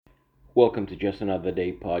Welcome to Just Another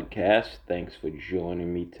Day podcast. Thanks for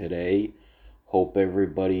joining me today. Hope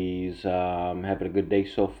everybody's having a good day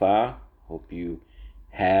so far. Hope you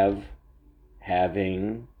have,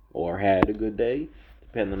 having, or had a good day,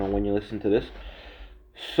 depending on when you listen to this.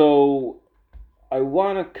 So, I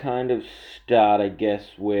want to kind of start, I guess,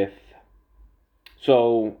 with.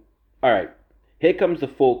 Alright, here comes the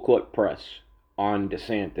full court press on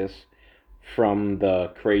DeSantis from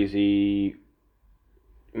the crazy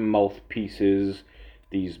mouthpieces,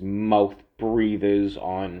 these mouth breathers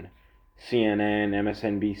on CNN,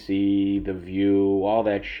 MSNBC, The View, all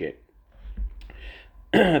that shit.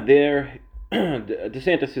 DeSantis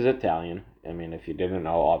is Italian. I mean, if you didn't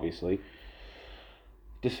know, obviously.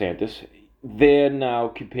 DeSantis. They're now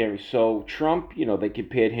comparing. So, Trump, they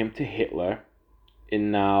compared him to Hitler.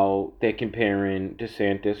 And now they're comparing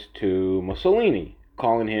DeSantis to Mussolini,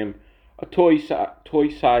 calling him a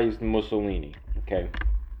toy-sized Mussolini. Okay.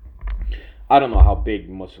 I don't know how big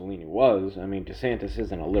Mussolini was. I mean, DeSantis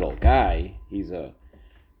isn't a little guy. He's a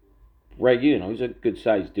he's a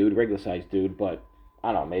good-sized dude, regular-sized dude. But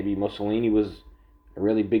I don't know. Maybe Mussolini was a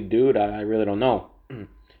really big dude. I really don't know.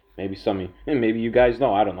 Maybe you guys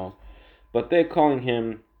know. I don't know. But they're calling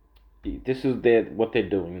him. This is what they're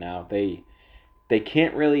doing now. They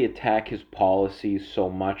can't really attack his policies so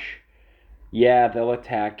much. Yeah, they'll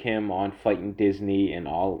attack him on fighting Disney and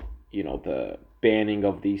all, the banning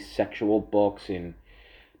of these sexual books,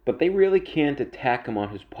 but they really can't attack him on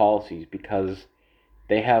his policies because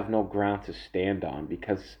they have no ground to stand on,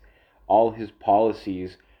 because all his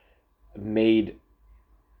policies made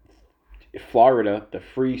Florida, the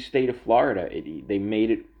free state of Florida, his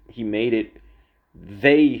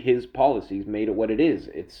policies made it what it is.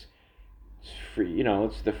 It's free,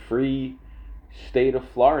 it's the free state of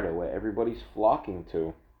Florida where everybody's flocking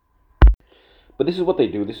to. But this is what they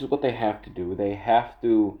do. This is what they have to do. They have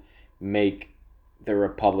to make the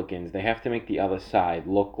Republicans, they have to make the other side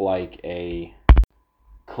look like a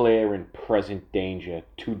clear and present danger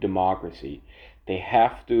to democracy. They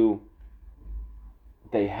have to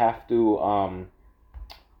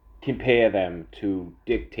compare them to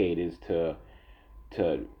dictators, to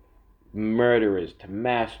murderers, to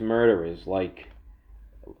mass murderers. Like,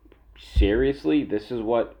 seriously, this is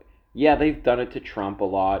what. Yeah, they've done it to Trump a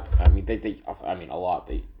lot. I mean, a lot.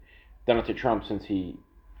 They've done it to Trump since he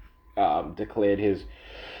declared his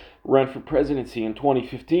run for presidency in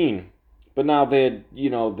 2015. But now they're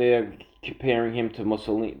comparing him to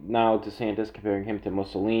Mussolini. Now DeSantis comparing him to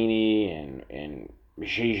Mussolini and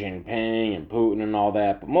Xi Jinping and Putin and all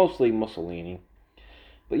that, but mostly Mussolini.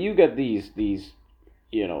 But you got these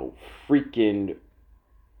freaking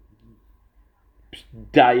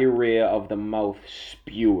diarrhea of the mouth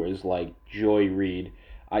spewers like Joy Reid.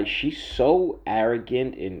 She's so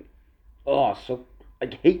arrogant and I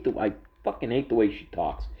fucking hate the way she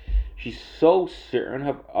talks. She's so certain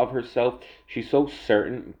of herself. She's so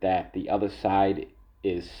certain that the other side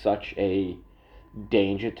is such a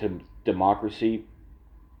danger to democracy,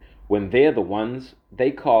 when they're the ones,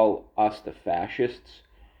 they call us the fascists.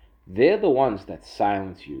 They're the ones that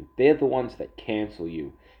silence you. They're the ones that cancel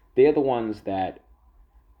you. They're the ones that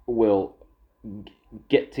will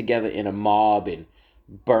get together in a mob and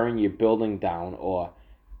burn your building down, or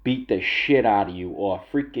beat the shit out of you, or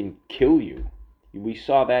freaking kill you. We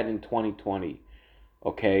saw that in 2020,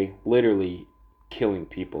 okay? Literally killing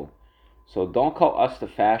people. So don't call us the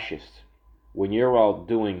fascists when you're all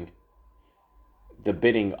doing the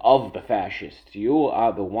bidding of the fascists. You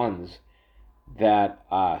are the ones that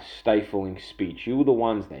are stifling speech. You are the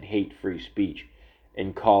ones that hate free speech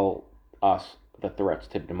and call us the threats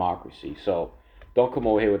to democracy. So don't come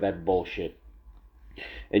over here with that bullshit.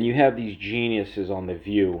 And you have these geniuses on The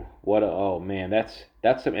View. Oh man, that's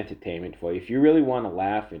some entertainment for you. If you really want to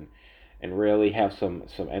laugh and really have some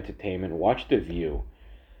entertainment, watch The View.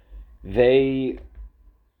 Sunny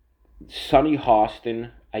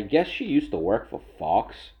Hostin, I guess she used to work for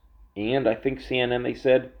Fox and I think CNN, they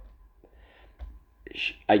said.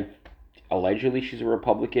 Allegedly she's a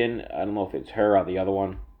Republican. I don't know if it's her or the other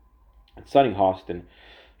one. Sunny Hostin.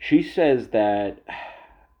 She says that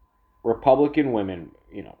Republican women,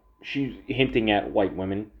 she's hinting at white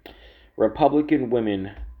women. Republican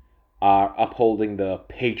women are upholding the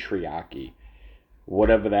patriarchy,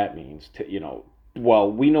 whatever that means. Well,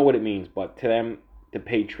 we know what it means, but to them, the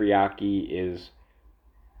patriarchy is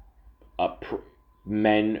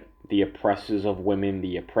men, the oppressors of women,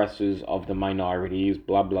 the oppressors of the minorities,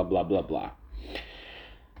 blah, blah, blah, blah, blah.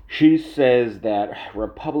 She says that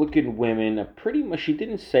Republican women are pretty much, she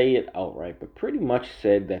didn't say it outright, but pretty much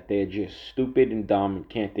said that they're just stupid and dumb and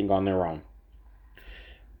can't think on their own.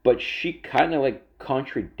 But she kind of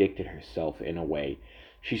contradicted herself in a way.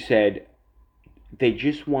 She said they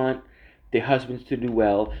just want their husbands to do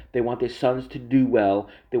well. They want their sons to do well.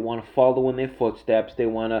 They want to follow in their footsteps. They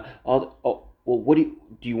want to. Oh, well, what do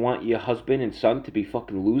you want your husband and son to be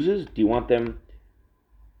fucking losers? Do you want them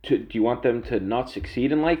to not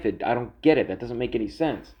succeed in life? I don't get it. That doesn't make any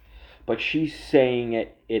sense. But she's saying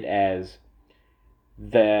it as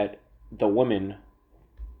that the women,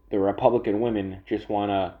 the Republican women, just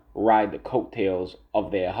want to ride the coattails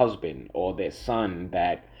of their husband or their son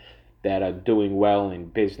that are doing well in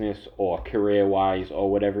business or career-wise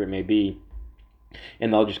or whatever it may be,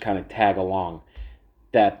 and they'll just kind of tag along.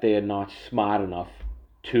 That they're not smart enough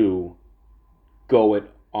to go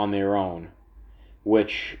it on their own,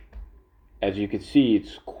 which, as you can see,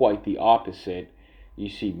 it's quite the opposite. You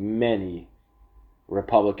see many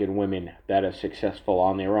Republican women that are successful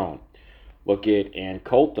on their own. Look at Ann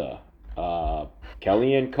Coulter,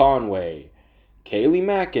 Kellyanne Conway, Kayleigh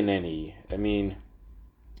McEnany. I mean,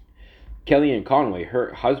 Kellyanne Conway,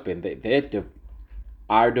 her husband, they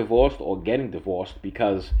are divorced or getting divorced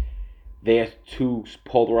because they're two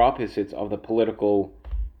polar opposites of the political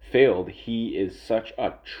field. He is such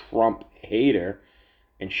a Trump hater,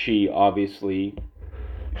 and she obviously,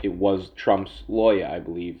 it was Trump's lawyer, I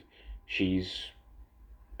believe. She's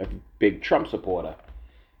a big Trump supporter.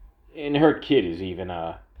 And her kid is even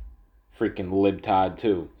a freaking libtard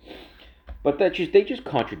too. But they just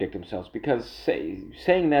contradict themselves, because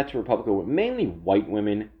saying that to Republican women, mainly white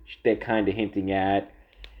women, they're kind of hinting at,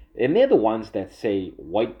 and they're the ones that say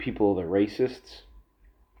white people are the racists.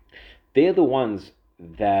 They're the ones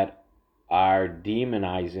that are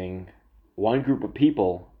demonizing one group of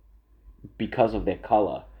people because of their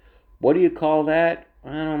color. What do you call that?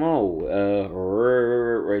 I don't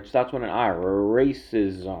know. It starts with an R.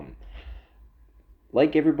 Racism.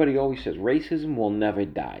 Like everybody always says, racism will never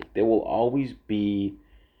die. There will always be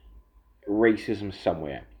racism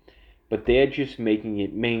somewhere. But they're just making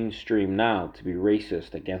it mainstream now to be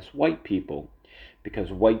racist against white people, because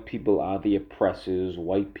white people are the oppressors.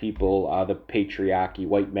 White people are the patriarchy.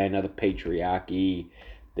 White men are the patriarchy.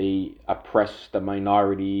 They oppress the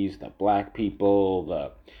minorities, the black people,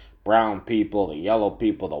 the brown people, the yellow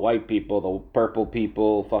people, the white people, the purple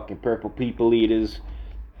people, fucking purple people eaters.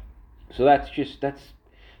 So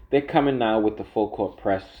they're coming now with the full court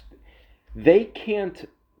press. They can't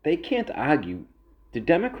argue. The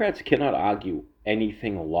Democrats cannot argue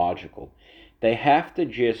anything logical. They have to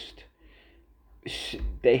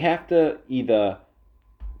either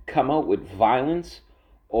come out with violence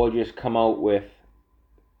or just come out with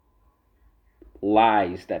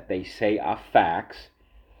lies that they say are facts,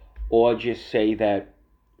 or just say that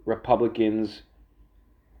Republicans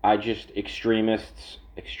are just extremists,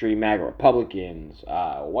 extreme MAGA Republicans,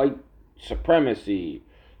 white supremacy,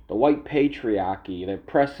 the white patriarchy, the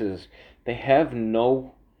oppressors. They have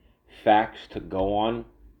no facts to go on,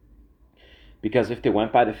 because if they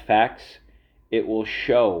went by the facts, it will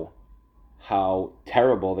show how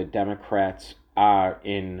terrible the Democrats are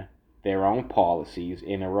in their own policies,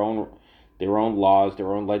 in their own laws,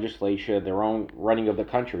 their own legislature, their own running of the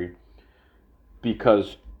country,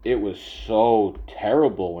 because it was so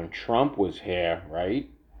terrible when Trump was here, right?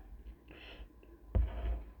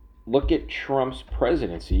 Look at Trump's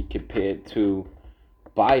presidency compared to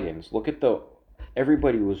Biden's. Look at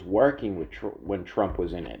everybody was working with when Trump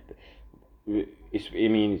was in it. I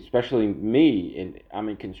mean, especially me, I'm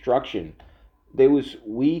in construction.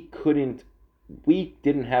 We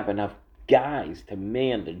didn't have enough guys to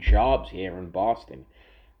man the jobs here in Boston.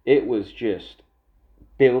 It was just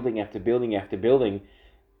building after building after building,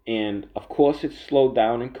 and of course it slowed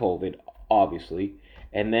down in COVID, obviously,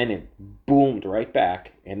 and then it boomed right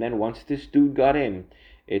back. And then once this dude got in,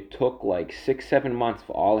 it took like 6-7 months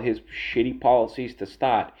for all his shitty policies to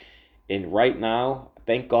start. And right now,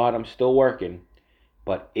 thank God I'm still working,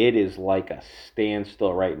 but it is like a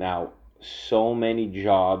standstill right now. So many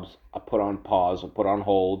jobs are put on pause or put on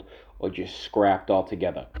hold or just scrapped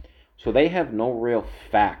altogether. So they have no real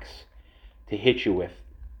facts to hit you with.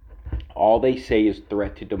 All they say is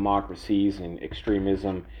threat to democracies and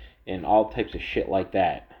extremism and all types of shit like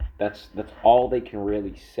that. That's all they can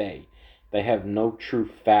really say. They have no true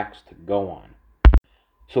facts to go on.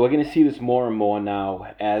 So we're going to see this more and more now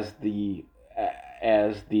as the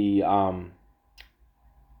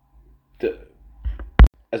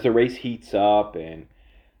race heats up, and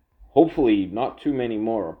hopefully not too many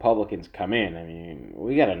more Republicans come in. I mean,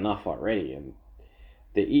 we got enough already, and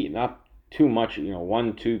they're eating up too much.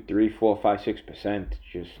 1, 2, 3, 4, 5, 6%.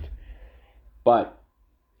 Just, but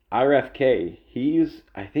RFK,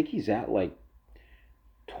 I think he's at like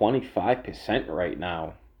 25% right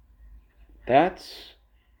now. that's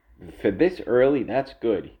for this early. That's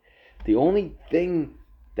good. The only thing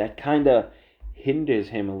that kind of hinders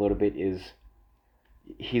him a little bit is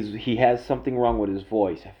he has something wrong with his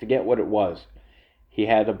voice. I forget what it was. He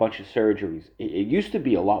had a bunch of surgeries. It used to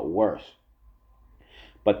be a lot worse,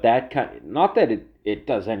 but that kind not that it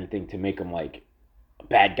does anything to make him like a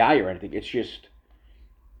bad guy or anything. It's just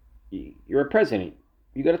you're a president.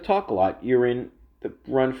 You got to talk a lot. You're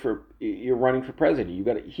running for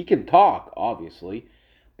president. He can talk obviously,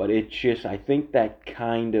 but it's just I think that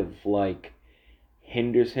kind of like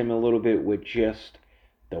hinders him a little bit with just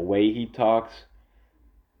the way he talks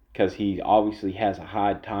because he obviously has a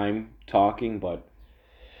hard time talking, but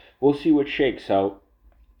we'll see what shakes out.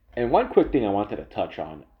 And one quick thing I wanted to touch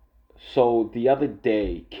on. So the other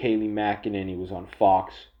day, Kayleigh McEnany was on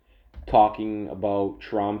Fox talking about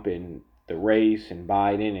Trump and the race and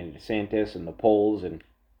Biden and DeSantis and the polls, and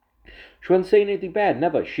she wasn't saying anything bad.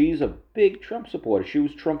 Never. She's a big Trump supporter. She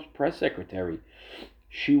was Trump's press secretary.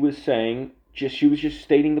 She was just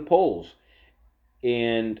stating the polls,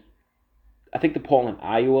 and I think the poll in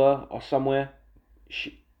Iowa or somewhere,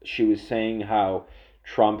 she was saying how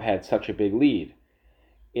Trump had such a big lead.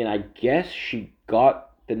 And I guess she got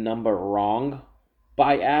the number wrong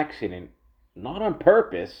by accident, not on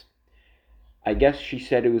purpose. I guess she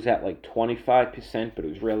said it was at like 25%, but it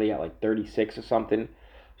was really at like 36 or something.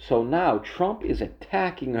 So now Trump is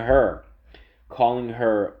attacking her, calling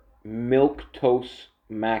her milquetoast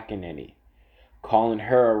McEnany, calling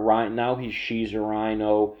her a rhino. Now she's a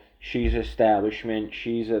rhino. She's establishment.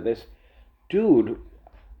 She's a this. Dude,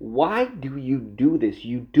 why do you do this?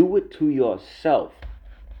 You do it to yourself.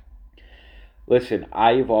 Listen,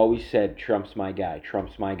 I've always said Trump's my guy.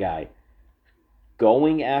 Trump's my guy.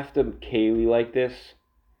 Going after Kayleigh like this,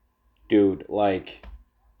 dude, like,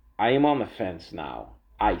 I am on the fence now.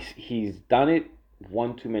 He's done it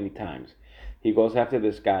one too many times. He goes after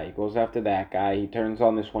this guy. He goes after that guy. He turns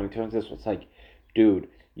on this one. He turns this one. It's like, dude,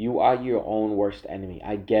 you are your own worst enemy.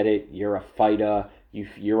 I get it. You're a fighter.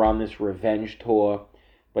 You're on this revenge tour.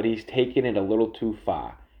 But he's taking it a little too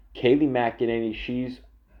far. Kayleigh McEnany, she's...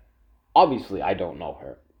 Obviously, I don't know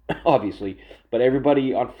her. Obviously. But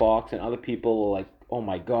everybody on Fox and other people are like, oh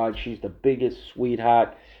my God, she's the biggest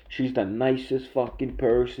sweetheart. She's the nicest fucking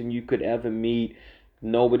person you could ever meet.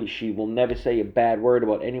 She will never say a bad word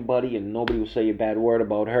about anybody, and nobody will say a bad word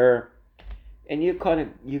about her. And you're gonna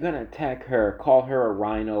attack her, call her a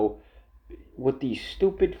rhino with these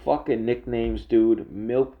stupid fucking nicknames, dude.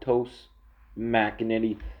 Milquetoast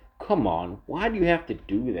McEnany. Come on, why do you have to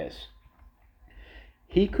do this?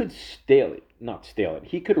 He could not steal it.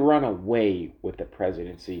 He could run away with the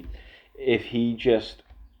presidency if he just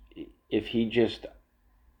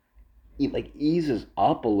like eases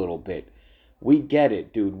up a little bit. We get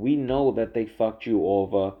it, dude. We know that they fucked you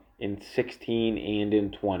over in 16 and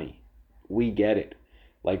in 20. We get it.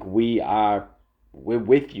 Like, we're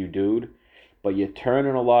with you, dude. But you're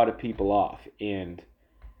turning a lot of people off. And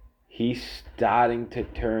he's starting to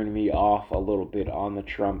turn me off a little bit on the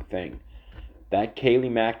Trump thing. That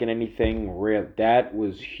Kayleigh McEnany thing, that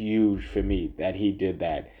was huge for me that he did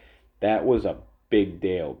that. That was a big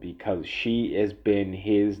deal because she has been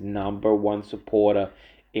his number one supporter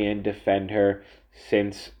and defender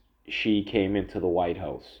since she came into the White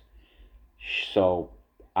House. So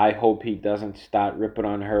I hope he doesn't start ripping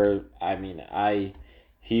on her. I mean,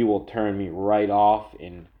 he will turn me right off,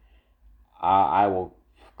 and I will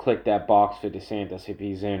click that box for DeSantis if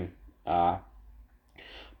he's in.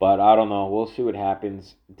 But I don't know. We'll see what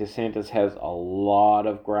happens. DeSantis has a lot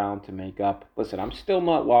of ground to make up. Listen, I'm still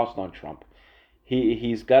not lost on Trump.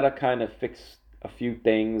 He's got to kind of fix a few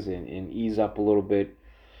things and ease up a little bit.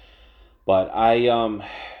 But I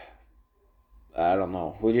don't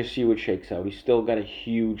know. We'll just see what shakes out. He's still got a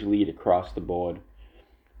huge lead across the board.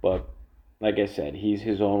 But like I said, he's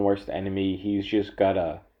his own worst enemy. He's just got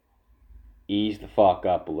to ease the fuck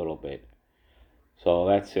up a little bit. So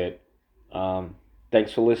that's it.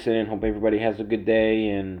 Thanks for listening. Hope everybody has a good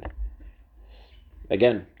day. And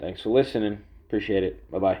again, thanks for listening. Appreciate it.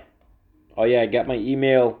 Bye-bye. Oh, yeah, I got my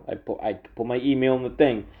email. I put my email in the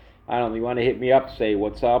thing. I don't know. You want to hit me up, say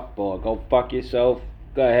what's up, or go fuck yourself?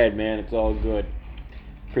 Go ahead, man. It's all good.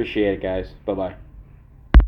 Appreciate it, guys. Bye-bye.